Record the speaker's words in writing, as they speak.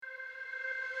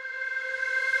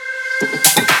A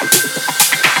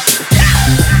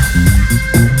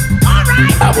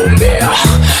Bombea.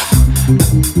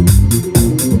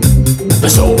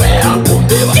 So where a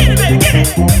Bombea? Get it, baby, get it.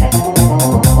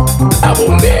 A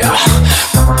Bombea.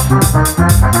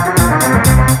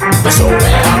 So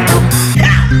where a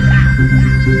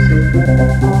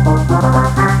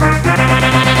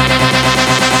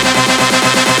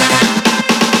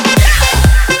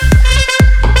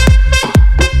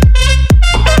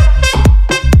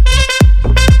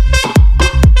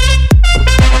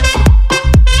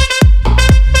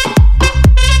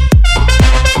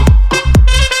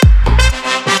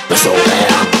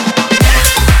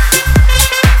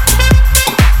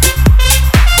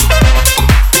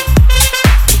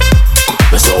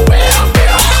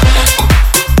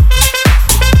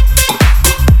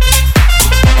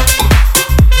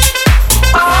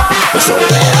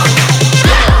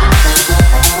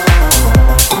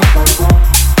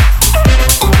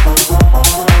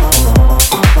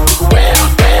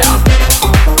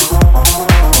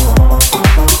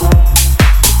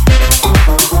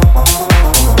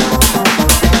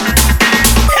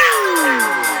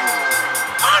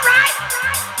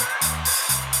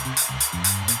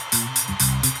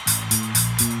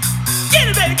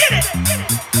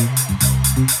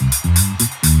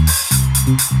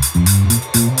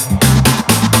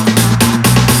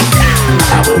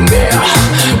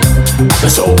Bombea,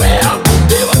 so where a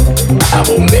Bombea, a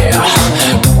Bombea,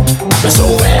 so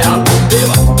where a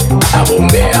Bombea, a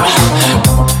Bombea,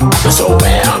 so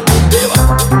where a Bombea,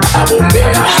 a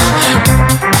Bombea,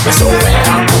 so where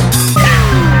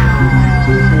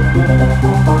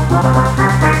a